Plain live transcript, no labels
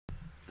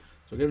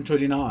So game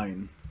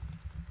 29.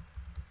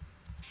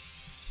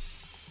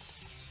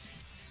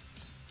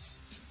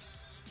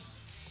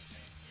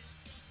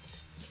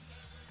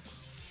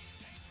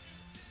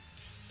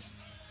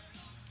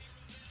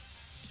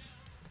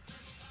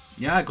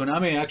 Yeah,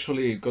 Konami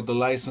actually got the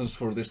license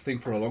for this thing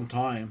for a long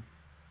time.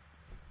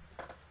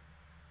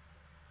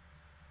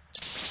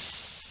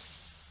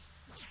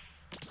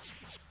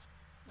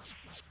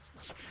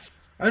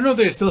 I don't know if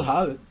they still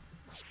have it.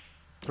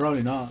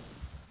 Probably not.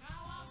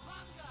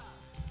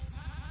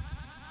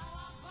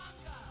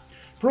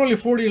 Probably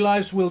 40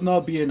 lives will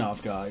not be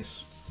enough,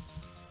 guys.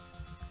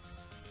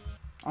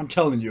 I'm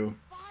telling you.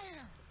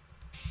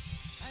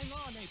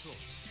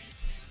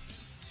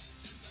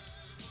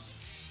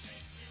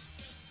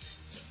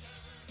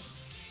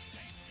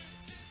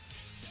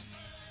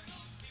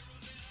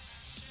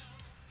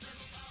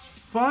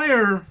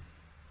 Fire!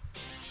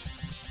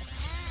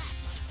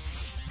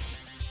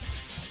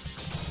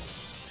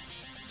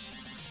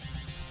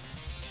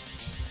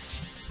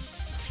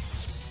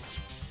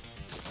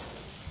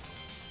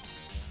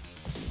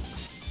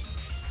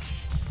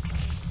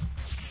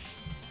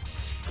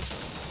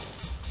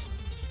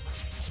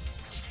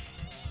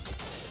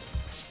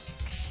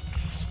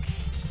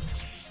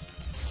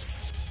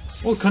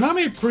 Well,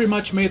 Konami pretty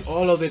much made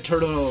all of the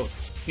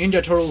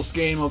Ninja Turtles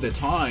game of the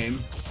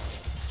time.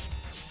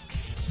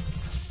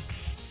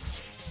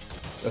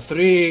 The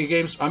 3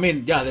 games, I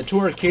mean, yeah, the 2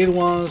 arcade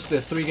ones,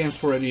 the 3 games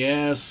for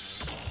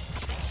NES,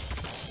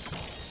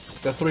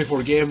 the 3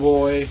 for Game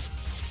Boy.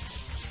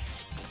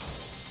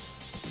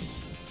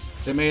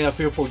 They made a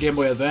few for Game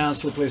Boy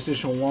Advance, for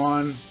PlayStation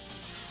 1.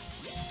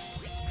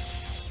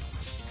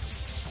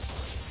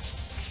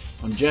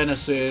 On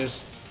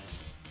Genesis.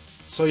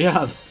 So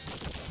yeah.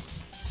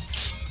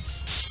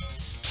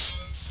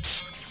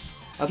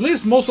 At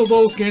least most of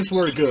those games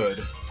were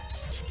good.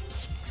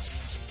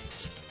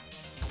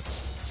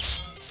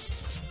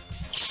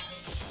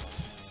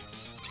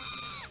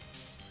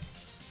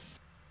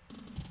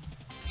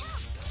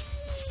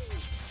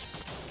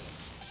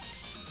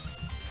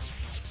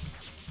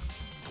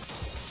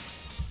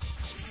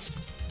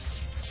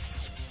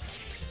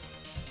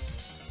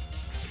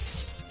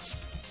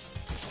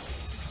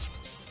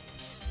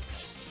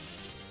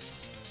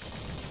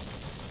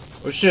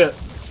 Oh shit.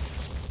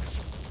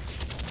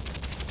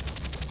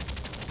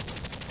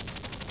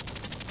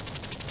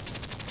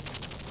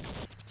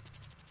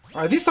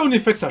 Alright, these sound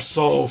effects are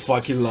so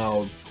fucking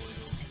loud.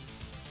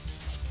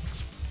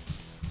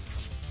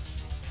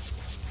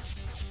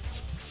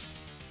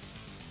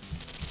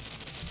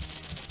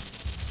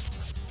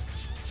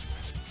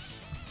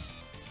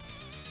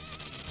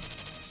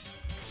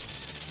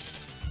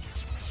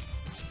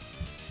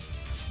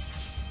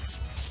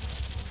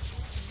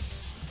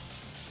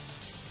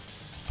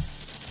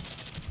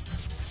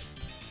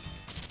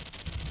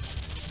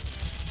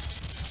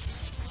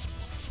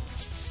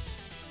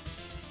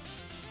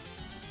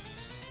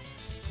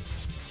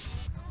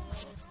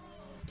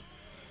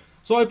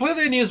 So I played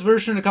the NES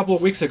version a couple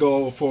of weeks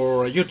ago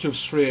for a YouTube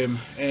stream,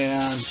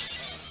 and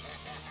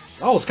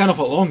that was kind of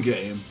a long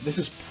game. This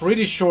is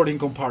pretty short in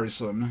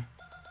comparison.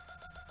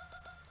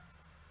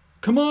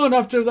 Come on,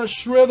 after that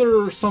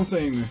shredder or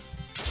something.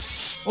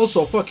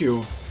 Also, fuck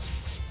you.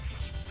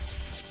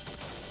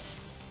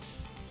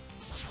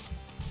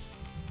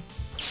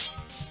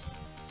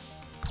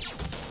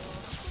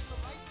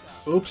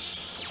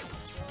 Oops.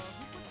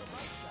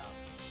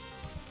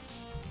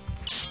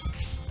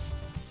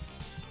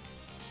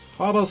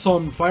 How about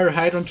some fire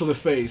hydrant to the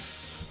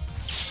face?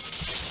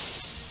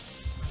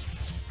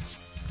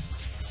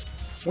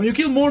 When you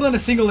kill more than a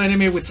single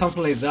enemy with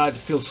something like that, it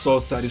feels so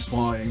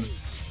satisfying.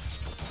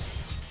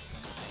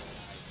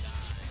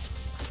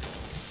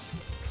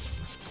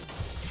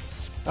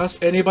 Has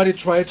anybody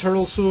tried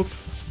turtle soup?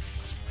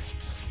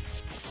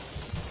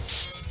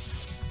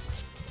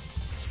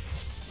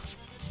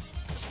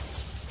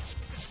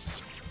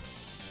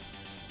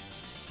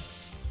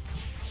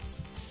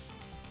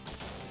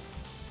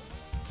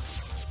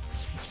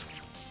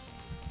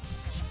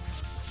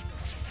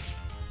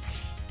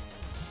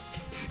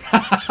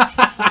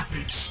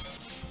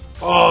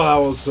 Oh,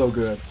 that was so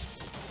good.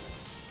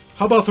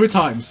 How about 3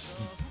 times?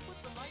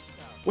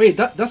 Wait,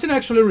 that doesn't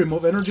actually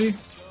remove energy?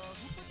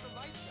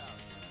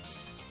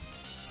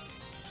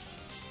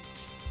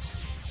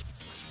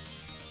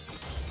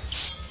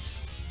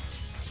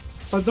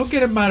 But don't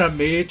get mad at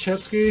me,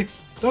 Chetsky.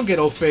 Don't get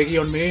all faggy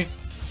on me.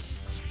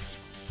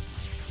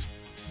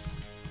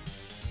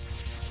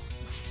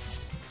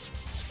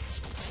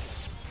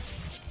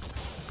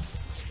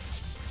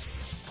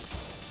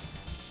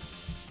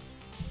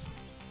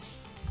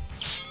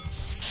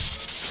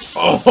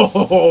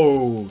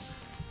 Oh!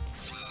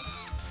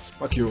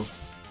 Fuck you.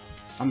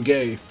 I'm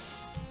gay.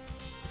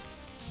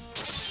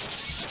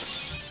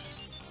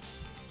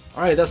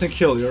 Alright, it doesn't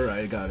kill you.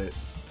 Alright, got it.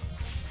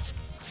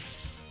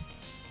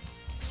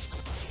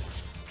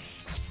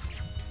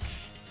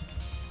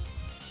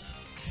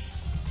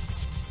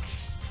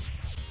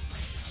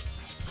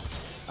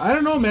 I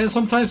don't know, man.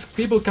 Sometimes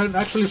people can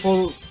actually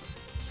fall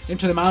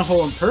into the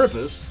manhole on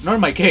purpose. Not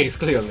in my case,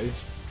 clearly.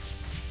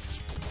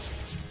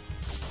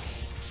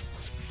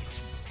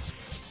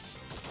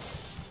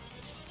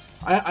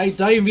 I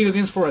die in video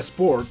games for a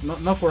sport,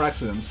 not for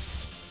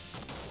accidents.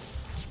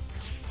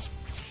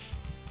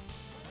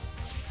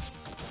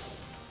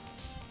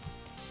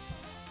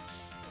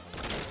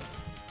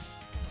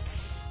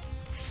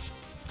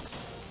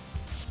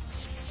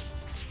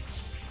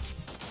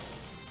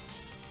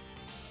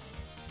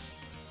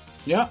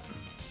 Yeah.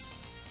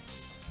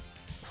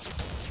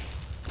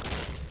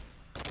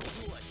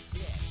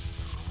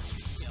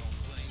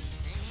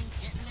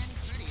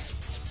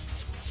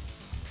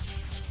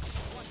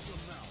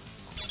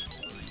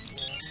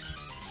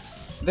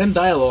 Then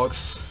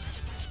dialogues.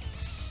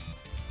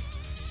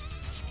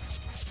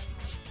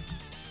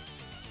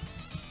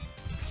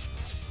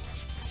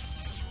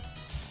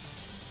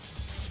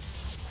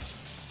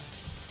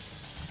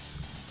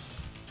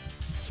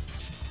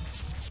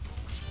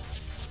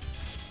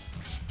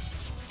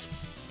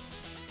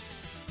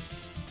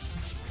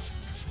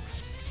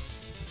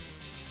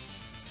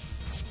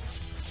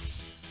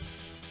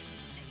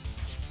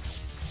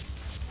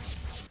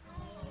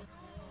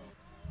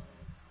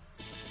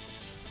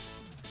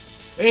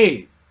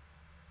 Hey!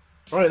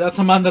 Alright, that's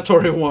a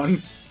mandatory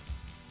one.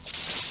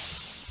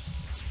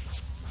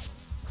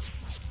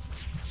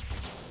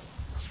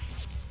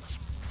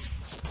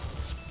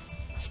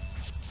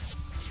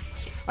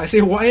 I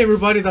say, why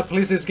everybody that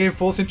plays this game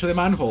falls into the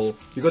manhole?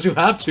 Because you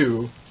have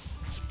to.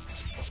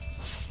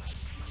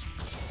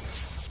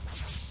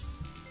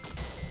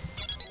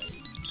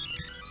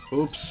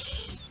 Oops.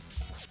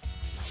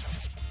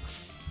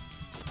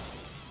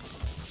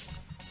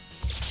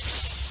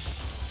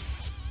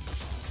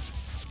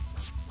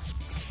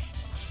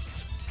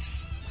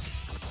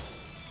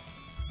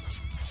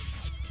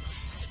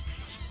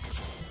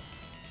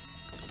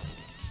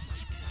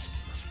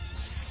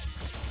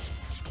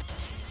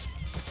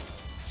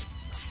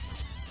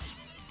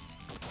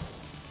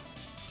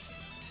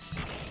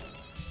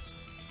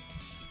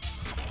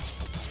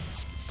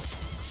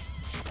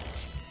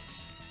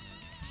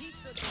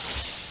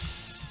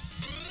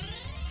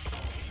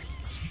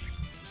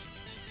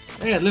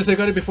 Hey, at least I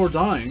got it before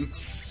dying.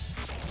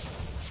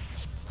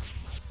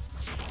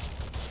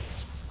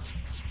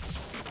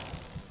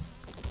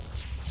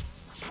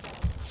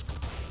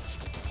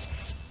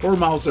 Poor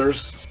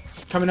Mousers.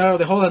 Coming out of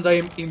the hole and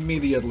dying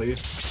immediately.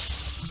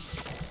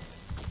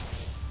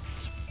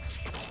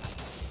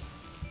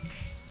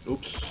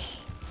 Oops.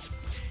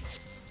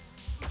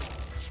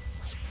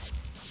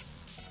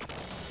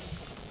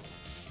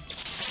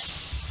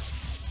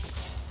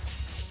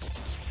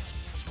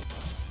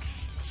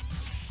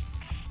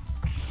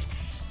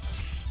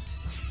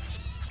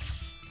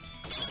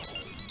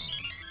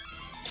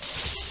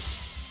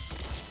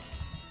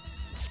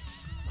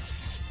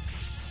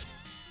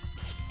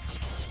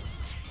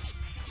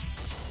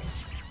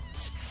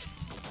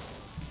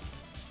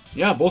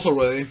 Yeah, boss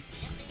already.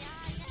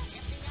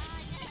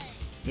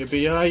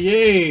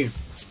 Yippee-yay!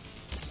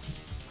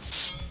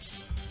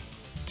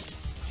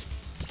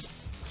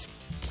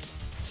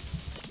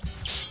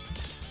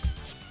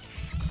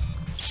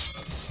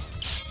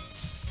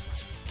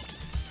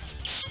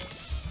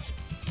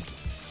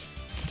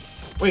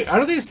 Wait,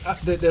 are these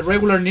the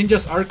regular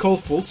ninjas are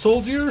called foot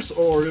soldiers,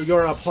 or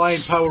you're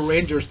applying Power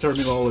Rangers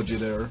terminology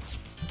there?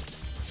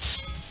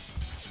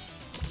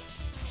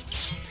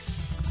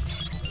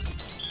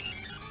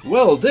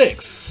 Well,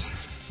 dicks.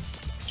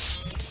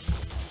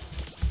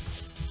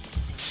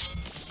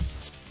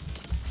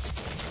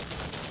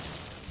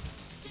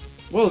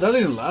 Well, that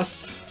didn't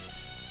last.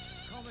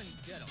 Come and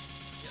get him,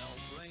 Yell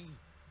Brain.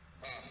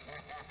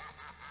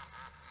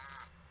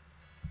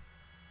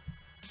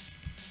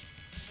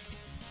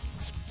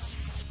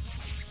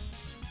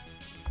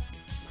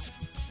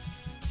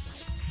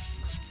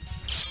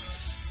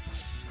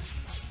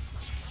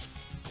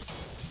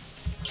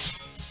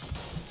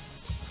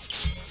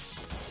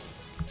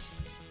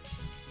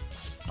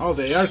 Oh,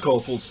 they are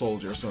called full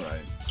soldiers,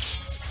 alright.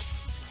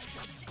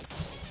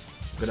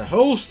 Got a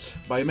host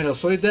by Metal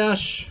Solid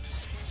Dash.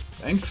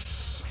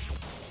 Thanks.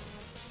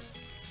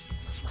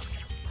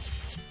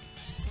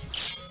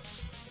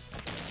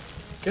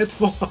 Get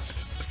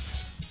fucked.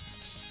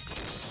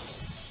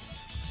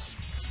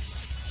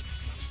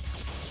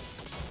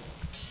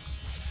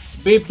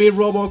 Beep beep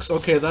Robux.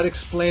 Okay, that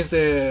explains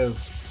the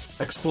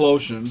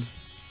explosion.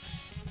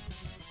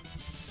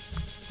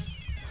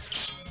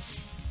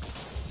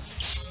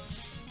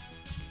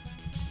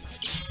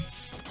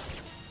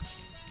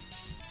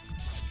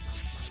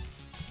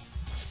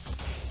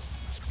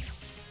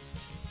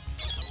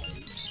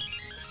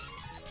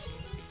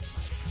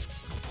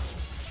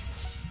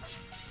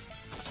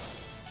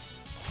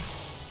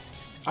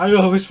 I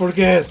always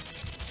forget.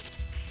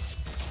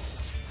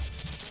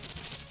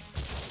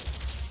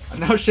 And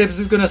now Shapes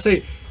is gonna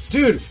say,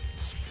 dude,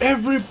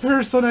 every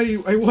person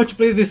I watch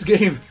play this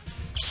game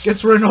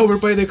gets run over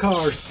by the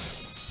cars.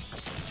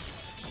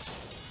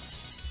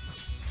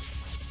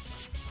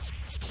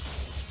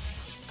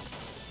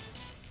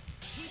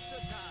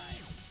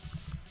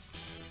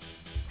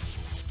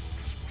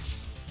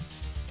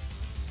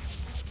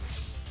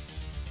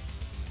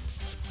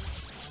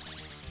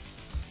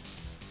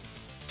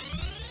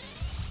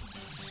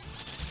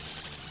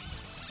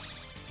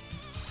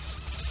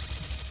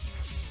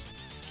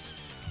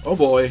 Oh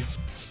boy.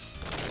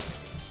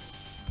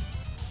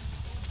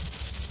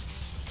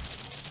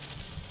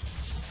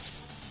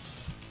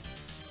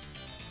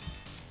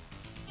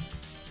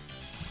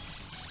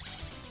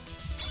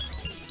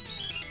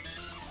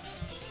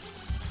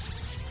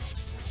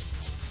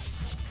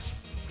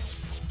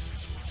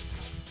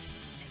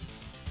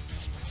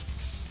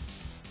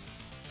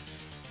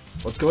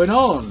 What's going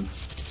on?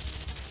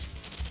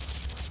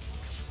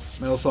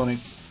 Metal Sonic.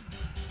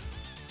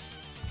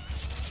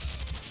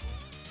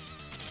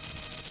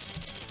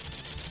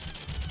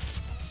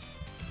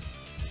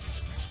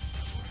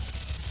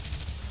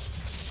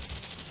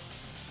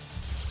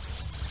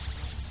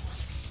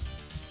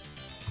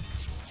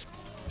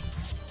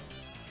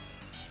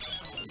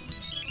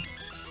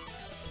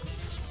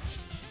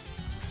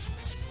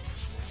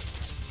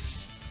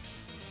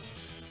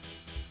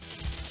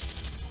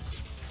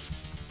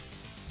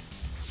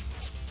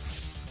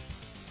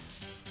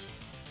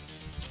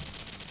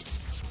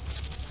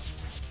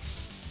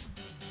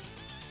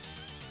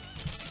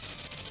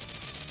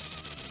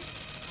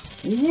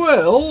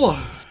 Well,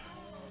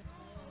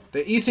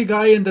 the easy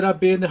guy ended up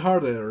being the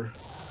harder.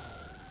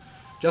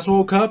 Just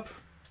woke up.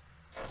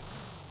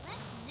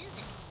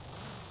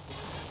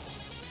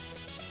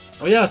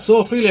 Oh yeah,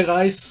 zoophilia,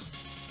 guys.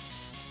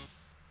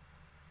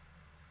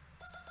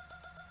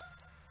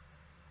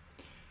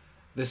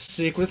 The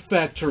secret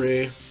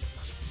factory.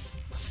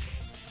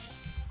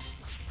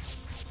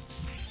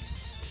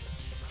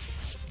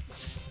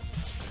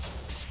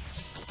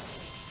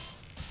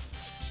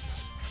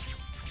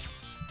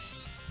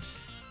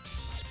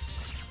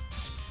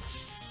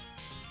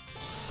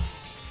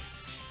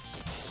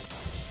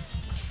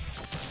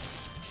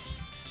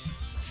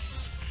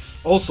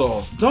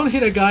 Also, don't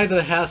hit a guy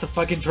that has a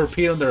fucking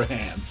torpedo in their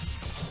hands.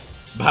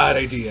 Bad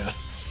idea.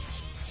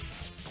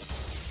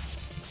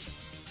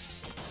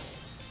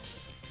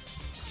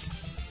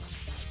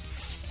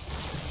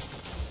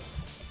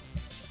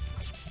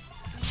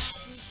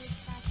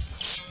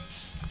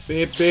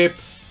 Beep beep.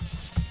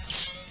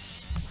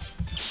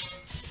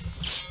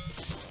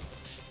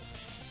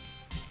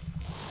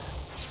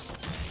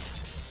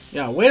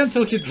 Yeah, wait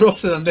until he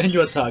drops it and then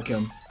you attack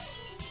him.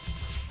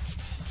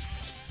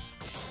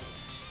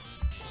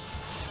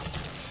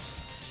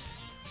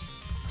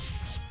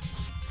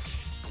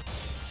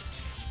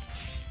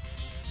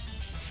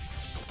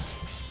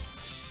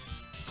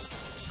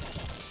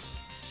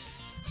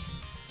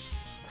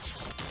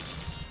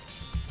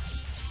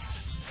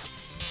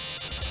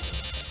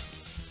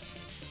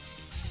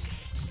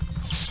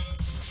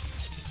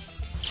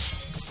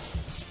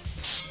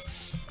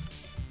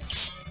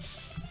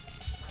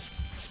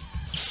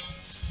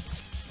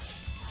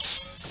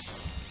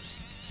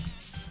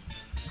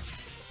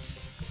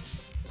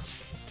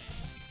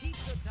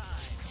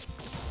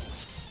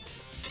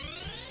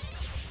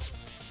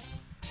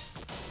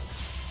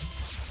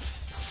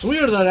 It's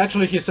weird that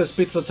actually he says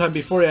pizza time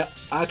before I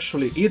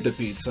actually eat the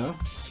pizza.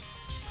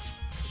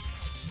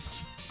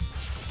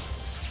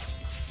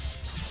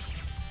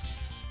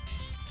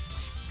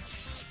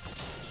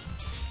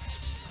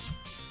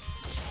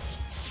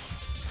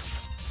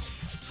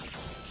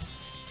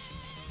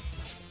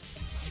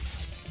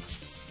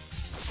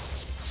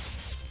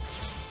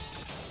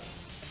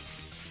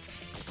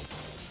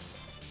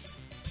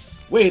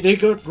 Wait, they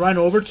got run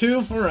over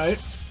too? Alright.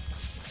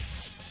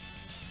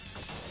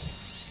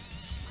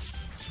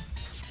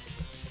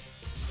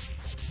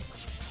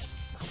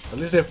 At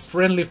least the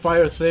friendly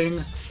fire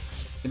thing,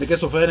 in the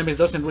case of enemies,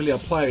 doesn't really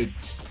apply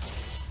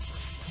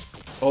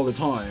all the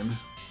time.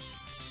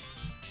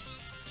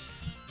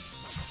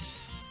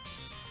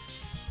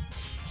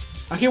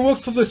 And he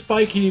walks through the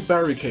spiky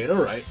barricade,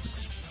 alright.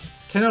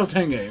 10 out of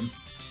 10 game.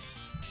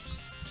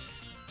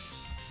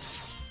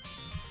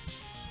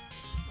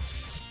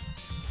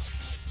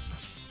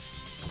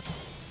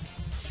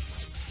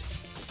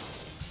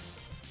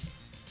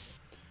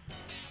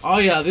 Oh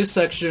yeah, this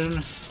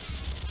section.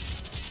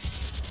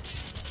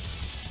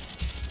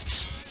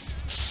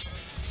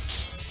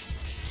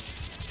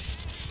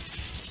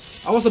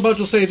 I was about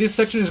to say this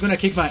section is gonna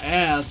kick my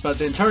ass, but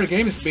the entire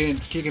game has been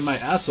kicking my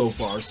ass so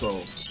far, so...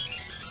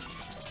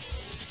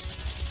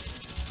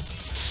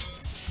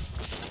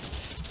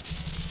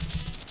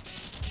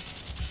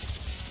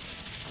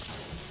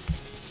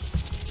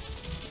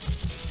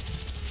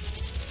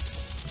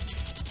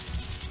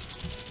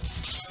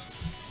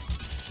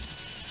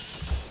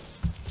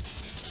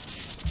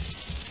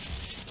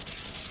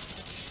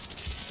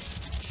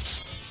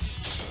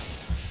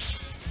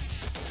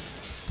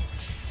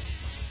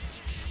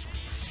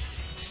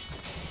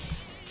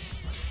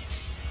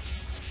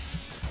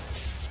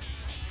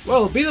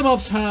 Well,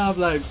 beat-em-ups have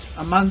like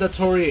a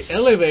mandatory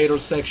elevator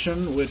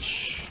section,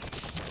 which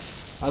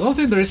I don't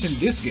think there is in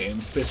this game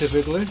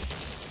specifically.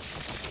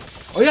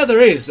 Oh yeah,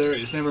 there is,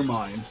 never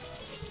mind.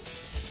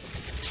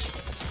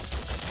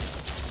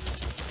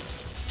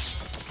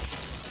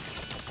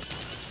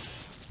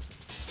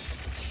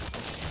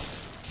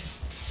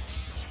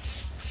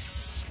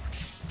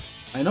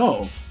 I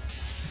know.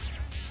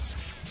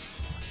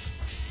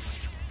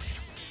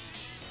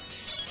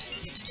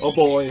 Oh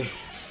boy.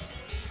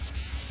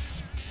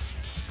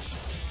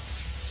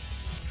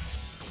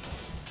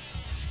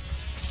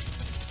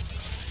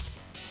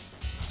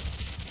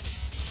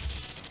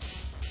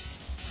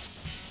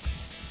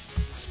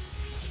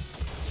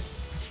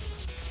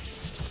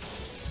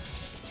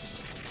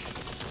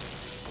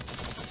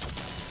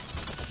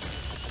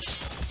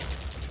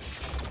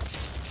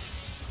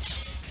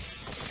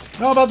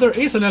 No, but there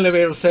is an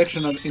elevator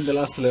section in the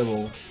last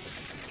level.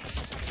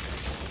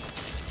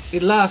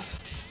 It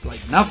lasts like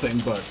nothing,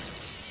 but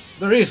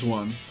there is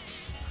one.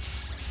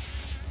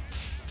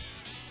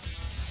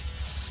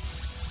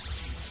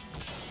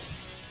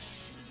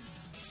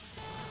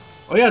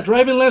 Oh yeah,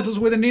 driving lessons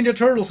with the Ninja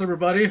Turtles,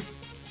 everybody.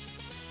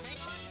 Hang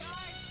on,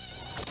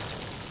 guys.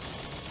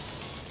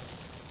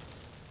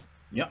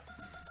 Yep.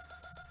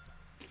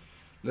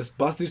 Let's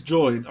bust this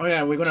joint. Oh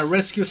yeah, we're gonna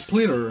rescue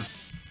Splinter.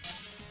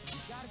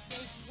 You gotta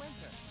save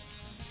Splinter.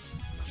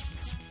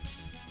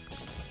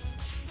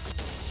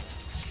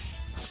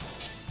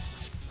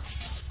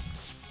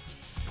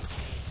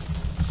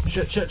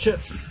 Shit.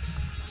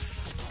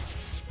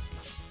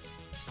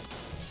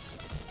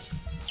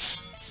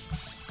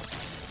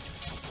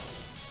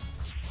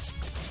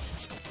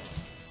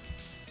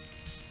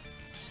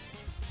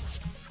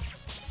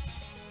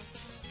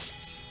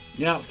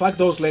 Yeah, fuck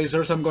those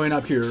lasers, I'm going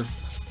up here.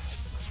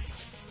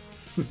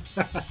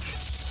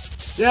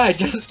 Yeah, I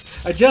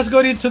just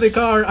got into the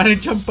car and I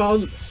jump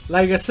out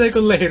like a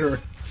second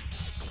later.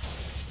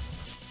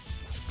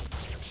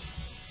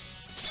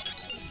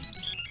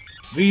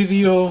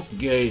 Video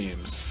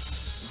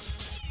games.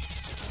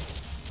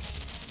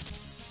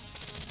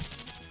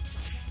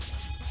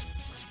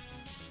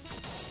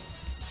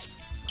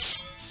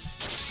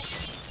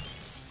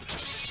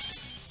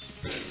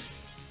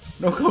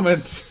 No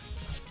comment.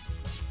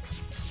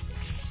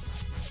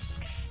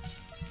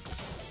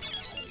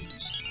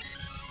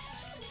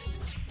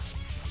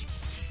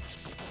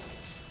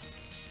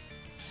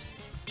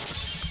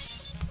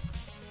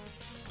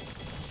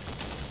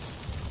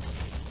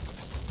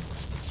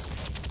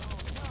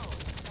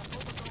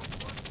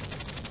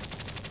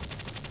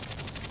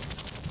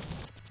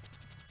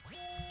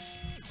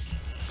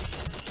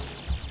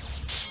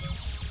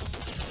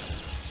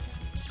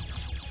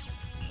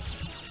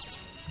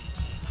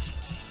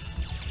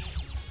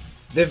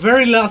 The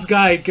very last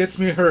guy gets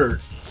me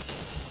hurt.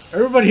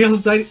 Everybody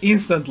else died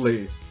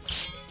instantly.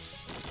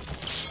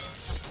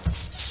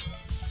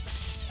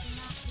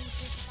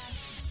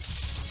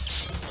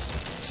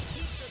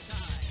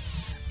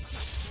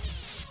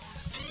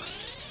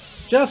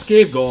 Just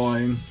keep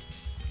going.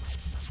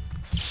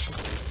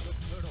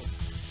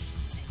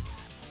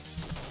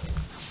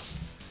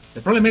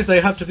 The problem is that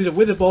I have to deal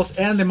with the boss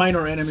and the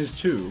minor enemies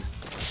too.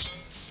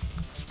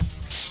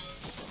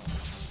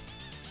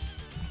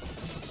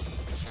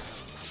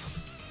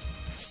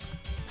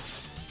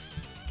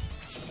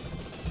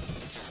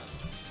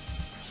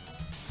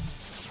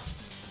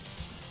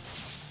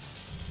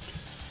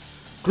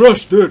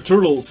 Crush the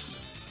turtles!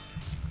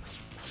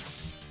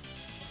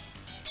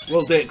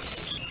 Well,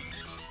 dicks.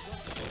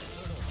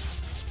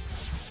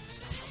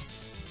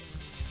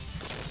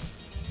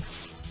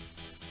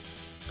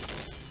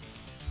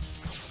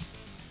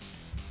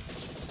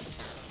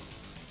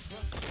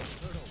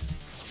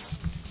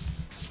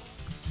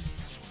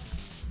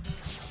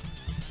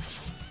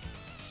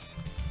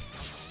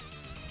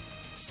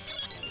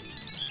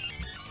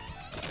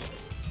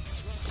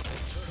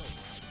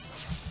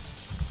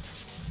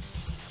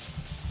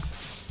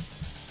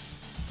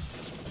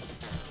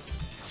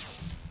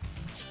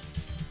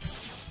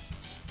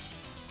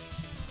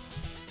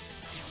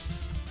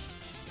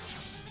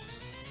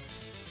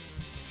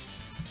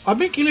 I've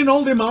been killing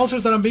all the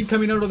monsters that have been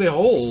coming out of the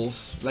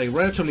holes, like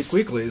relatively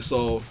quickly,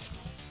 so...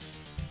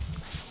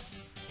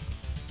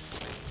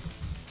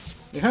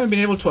 They haven't been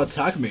able to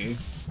attack me.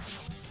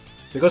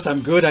 Because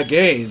I'm good at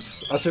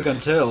games, as you can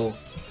tell.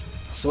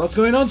 So what's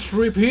going on,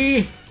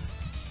 Trippy?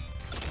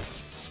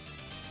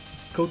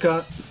 Cool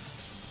cut.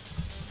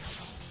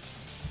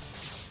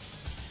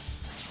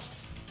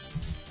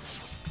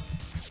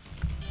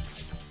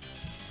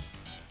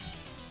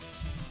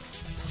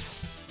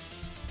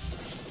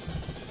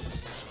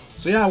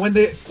 So yeah, when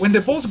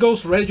the boss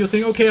goes red, you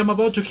think, okay, I'm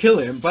about to kill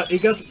him, but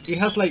it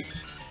has like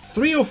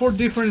 3 or 4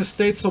 different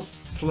states of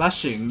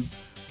flashing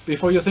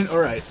before you think, all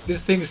right,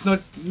 this thing is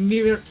not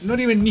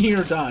even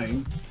near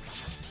dying.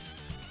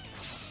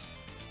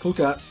 Cool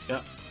cat,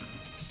 yeah.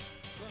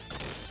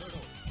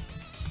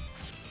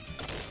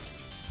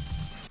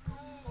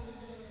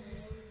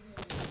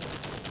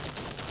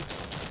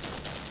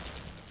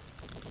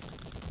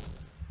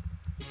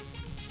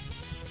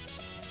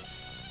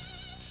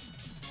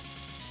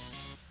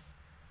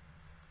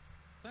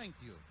 Thank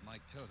you, my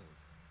turtle.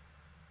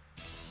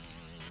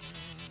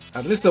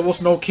 At least there was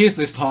no kiss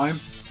this time.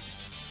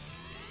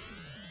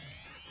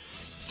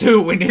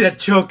 Dude, we need a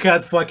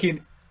chokecat fucking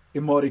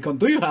emoticon.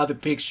 Do you have the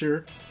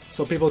picture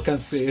so people can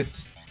see it?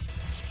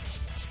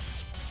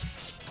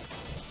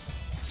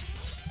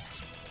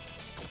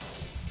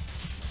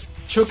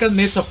 Chokecat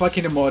needs a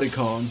fucking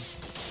emoticon.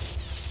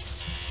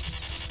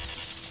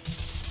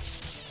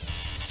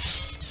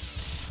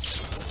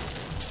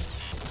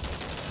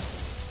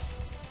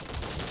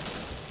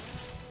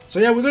 So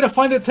yeah, we gotta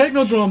find the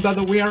Technodrome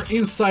that we are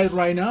inside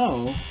right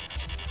now.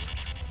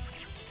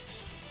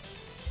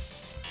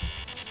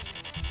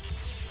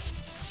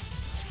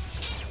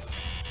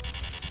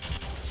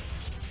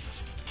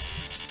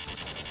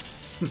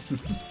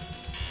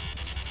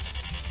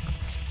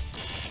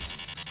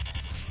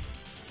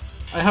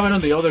 I have it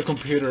on the other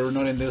computer,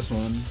 not in this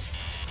one.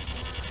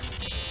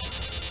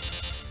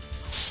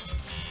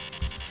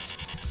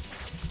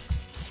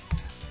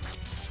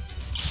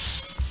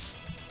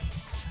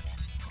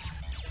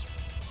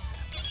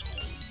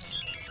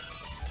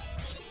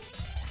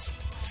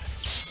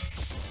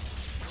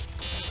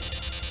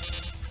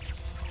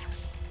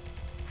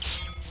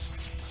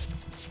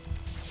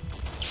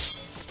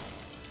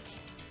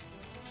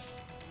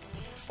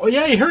 Oh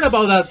yeah, I heard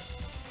about that.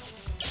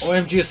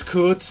 OMG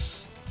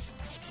Scoots.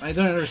 I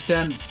don't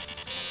understand.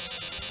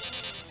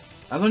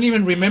 I don't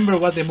even remember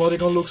what the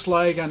emoticon looks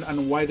like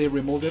and why they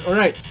removed it.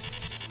 Alright.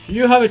 Here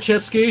you have it,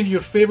 Chepsky. Your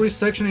favorite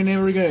section in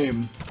every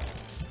game.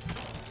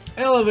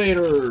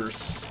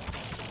 Elevators.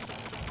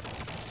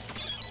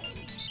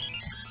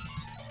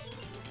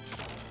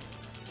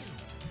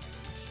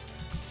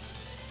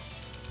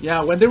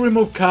 Yeah, when they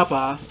remove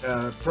Kappa,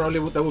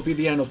 probably that would be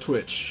the end of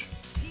Twitch.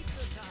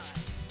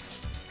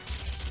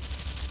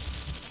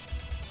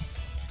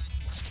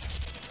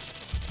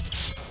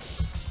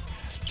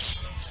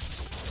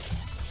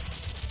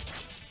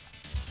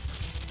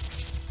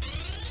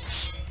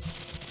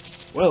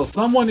 Well,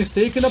 someone is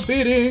taking a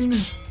beating.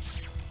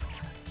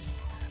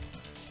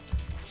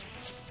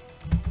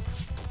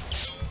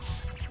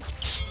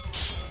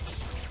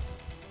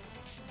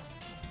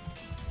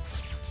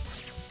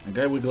 A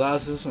guy with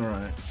glasses?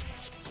 Alright.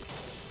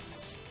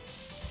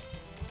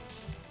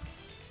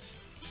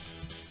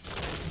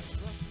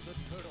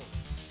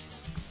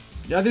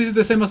 Yeah, this is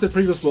the same as the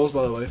previous boss,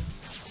 by the way.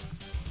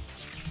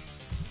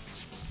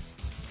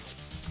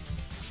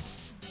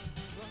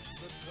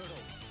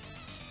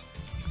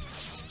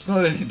 It's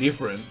not any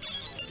different.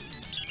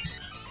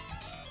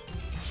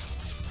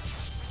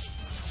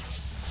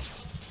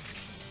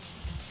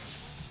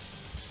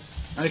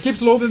 And it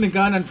keeps loading the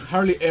gun and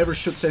hardly ever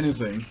shoots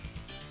anything.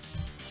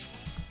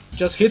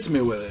 Just hits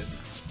me with it.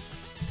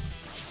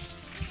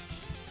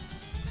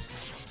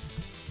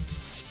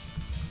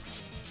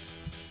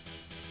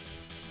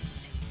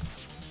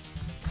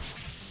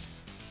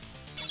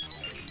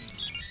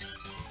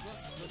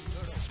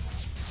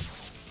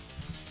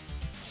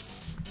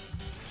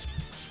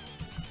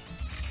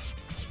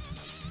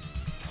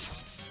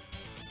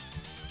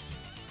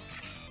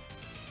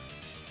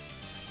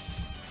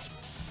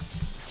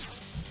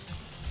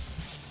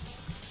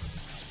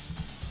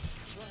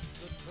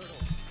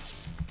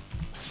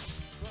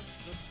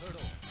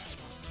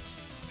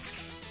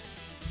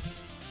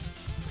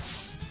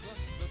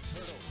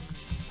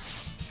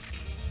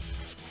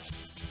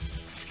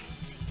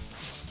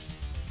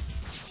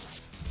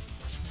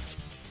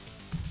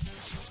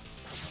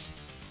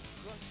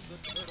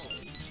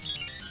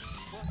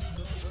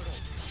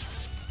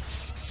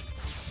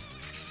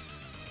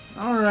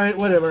 Alright,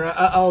 whatever.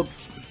 I'll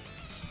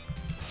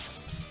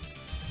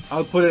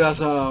put it as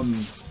a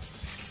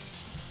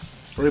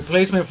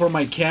replacement for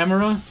my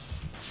camera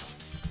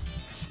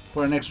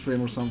for an next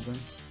stream or something.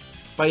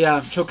 But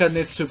yeah, Chocat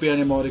needs to be an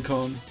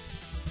emoticon.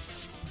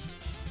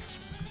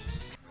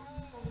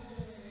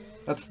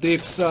 That's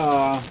Deep's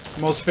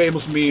most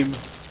famous meme.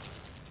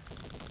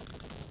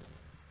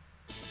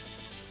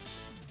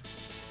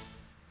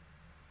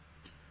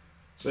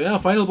 So yeah,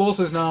 final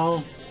bosses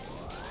now.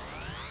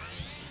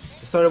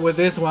 Started with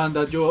this one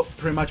that you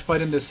pretty much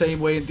fight in the same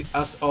way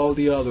as all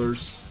the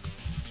others.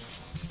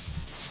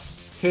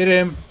 Hit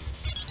him.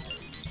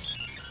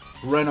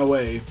 Run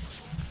away.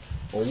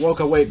 Or walk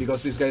away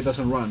because this guy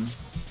doesn't run.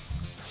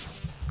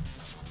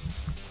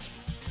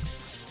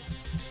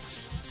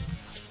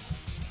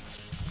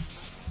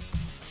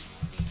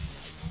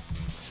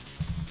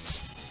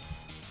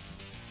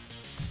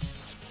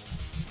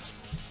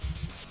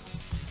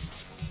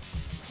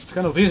 It's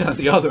kind of easy than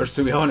the others,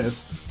 to be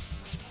honest.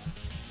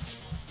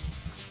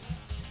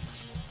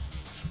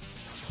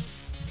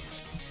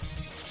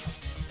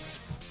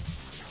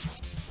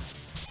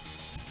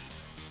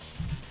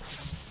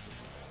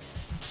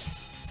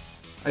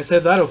 I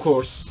said that, of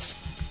course.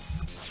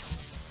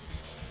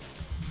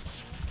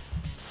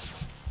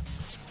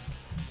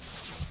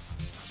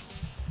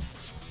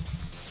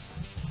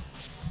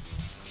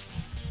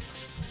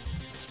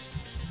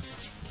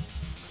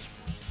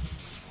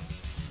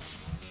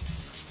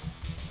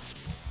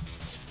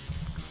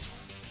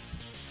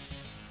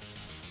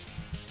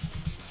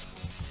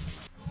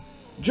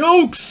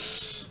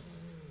 Jokes!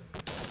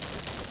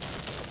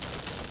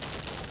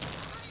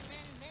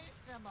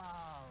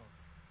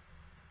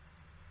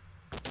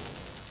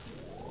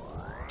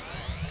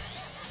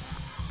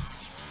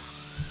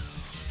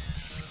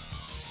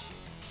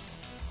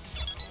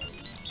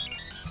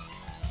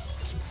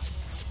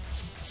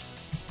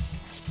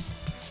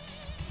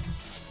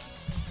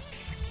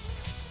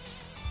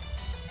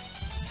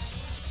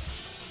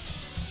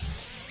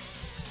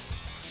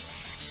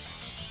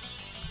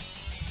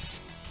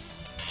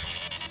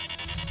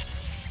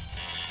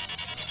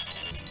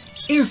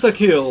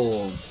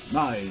 Insta-kill!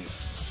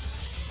 Nice.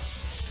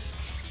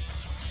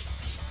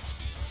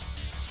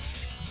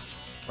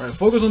 Alright,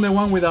 focus on the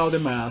one without the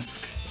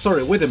mask.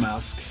 Sorry, with the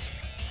mask.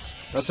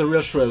 That's a real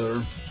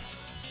shredder.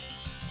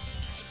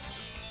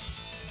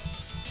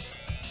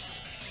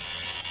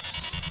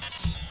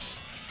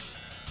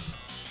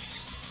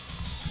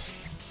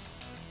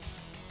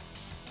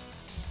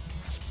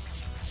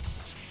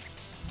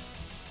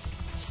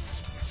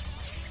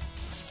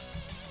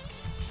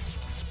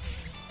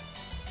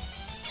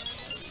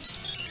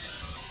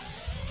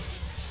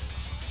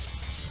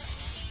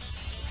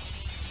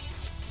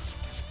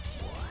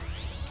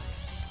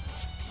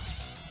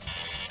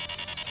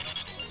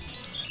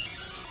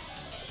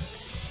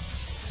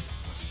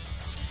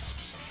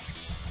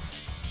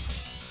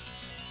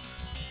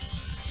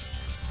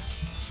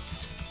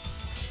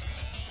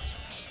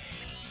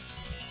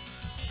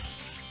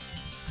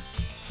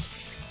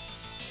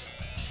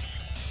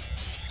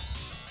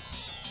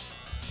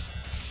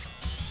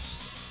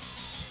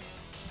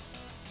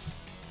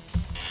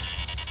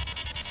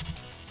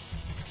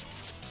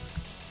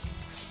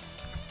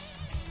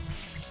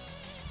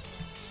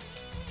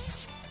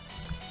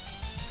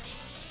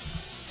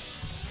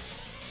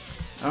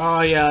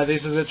 Oh yeah,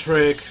 this is the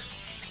trick.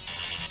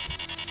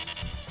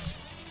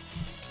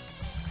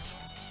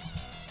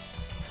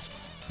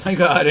 I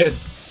got it.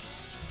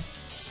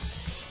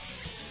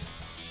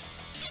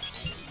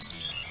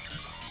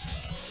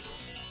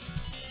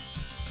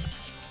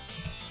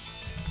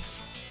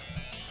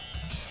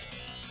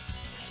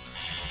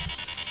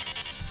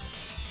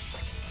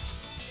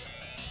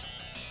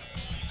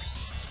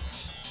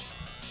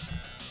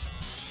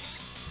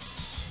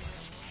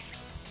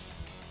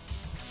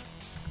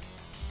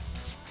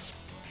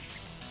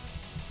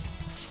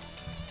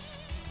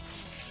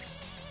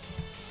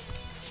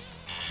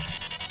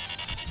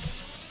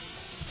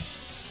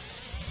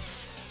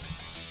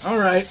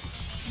 Alright,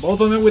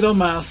 both of them with a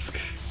mask,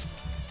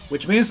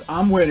 which means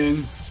I'm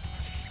winning.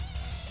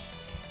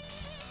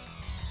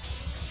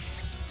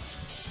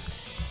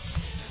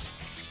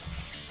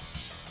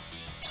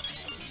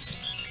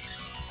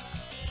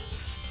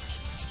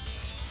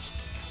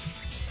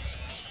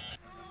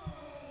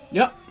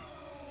 Yep.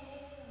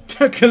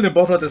 Kill them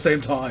both at the same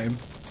time.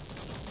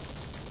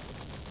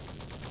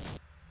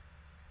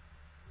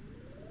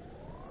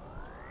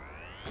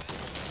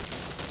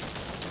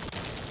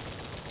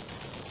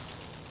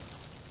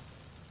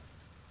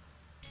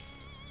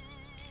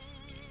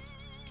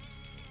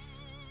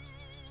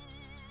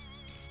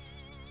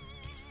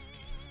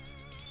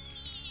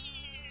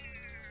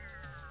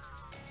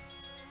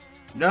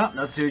 Yeah,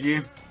 that's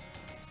Yuji.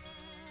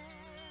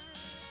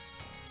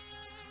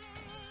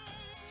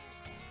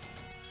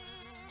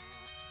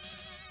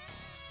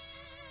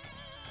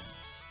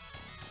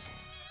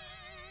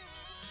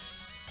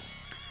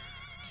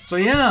 So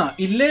yeah,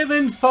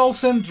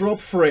 11,000 drop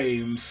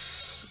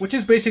frames, which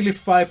is basically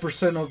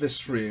 5% of the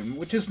stream,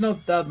 which is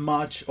not that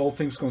much, all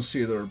things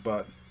considered,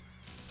 but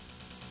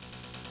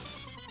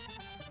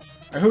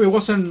I hope it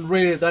wasn't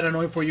really that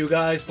annoying for you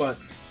guys, but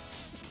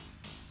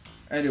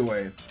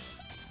anyway.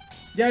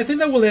 Yeah, I think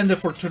that will end it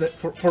for today,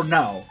 for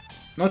now.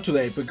 Not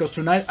today, because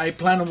tonight I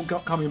plan on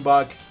coming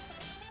back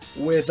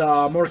with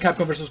more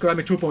Capcom vs.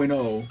 Konami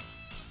 2.0.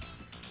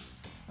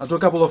 I'll do a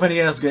couple of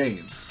NES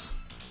games.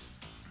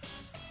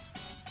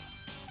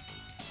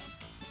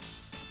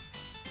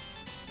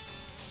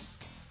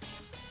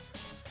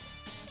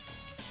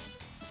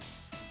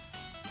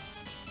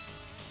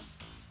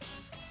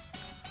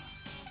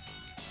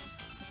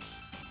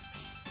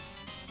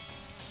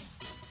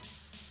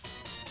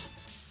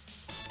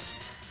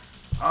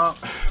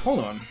 Hold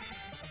on.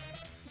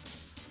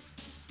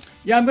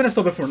 Yeah, I'm gonna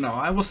stop it for now.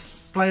 I was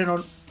planning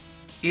on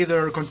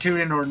either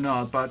continuing or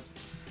not, but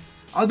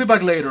I'll be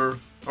back later,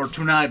 or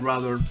tonight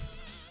rather.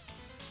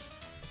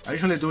 I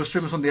usually do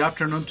streams on the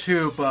afternoon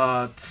too,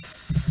 but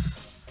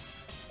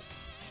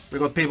we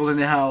got people in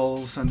the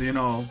house, and you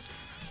know,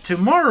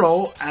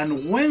 tomorrow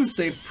and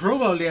Wednesday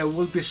probably I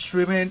will be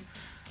streaming.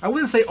 I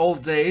wouldn't say all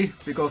day,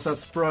 because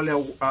that's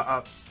probably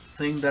a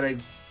thing that I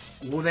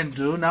wouldn't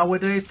do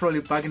nowadays.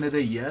 Probably back in the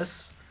day,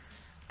 yes.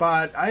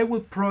 But I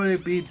will probably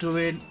be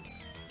doing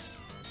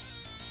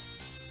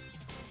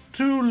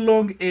 2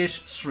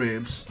 long-ish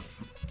streams.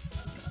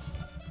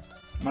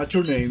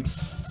 Mature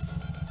names.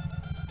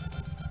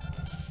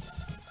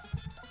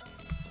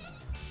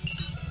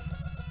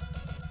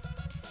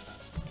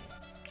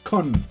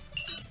 Con.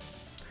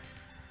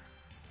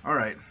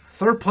 Alright,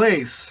 3rd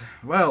place.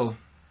 Well,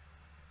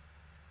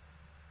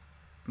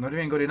 not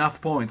even got enough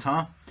points,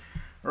 huh?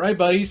 Alright,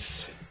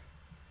 buddies.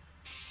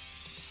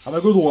 Have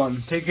a good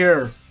one. Take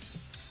care.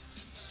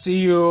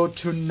 See you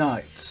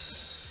tonight.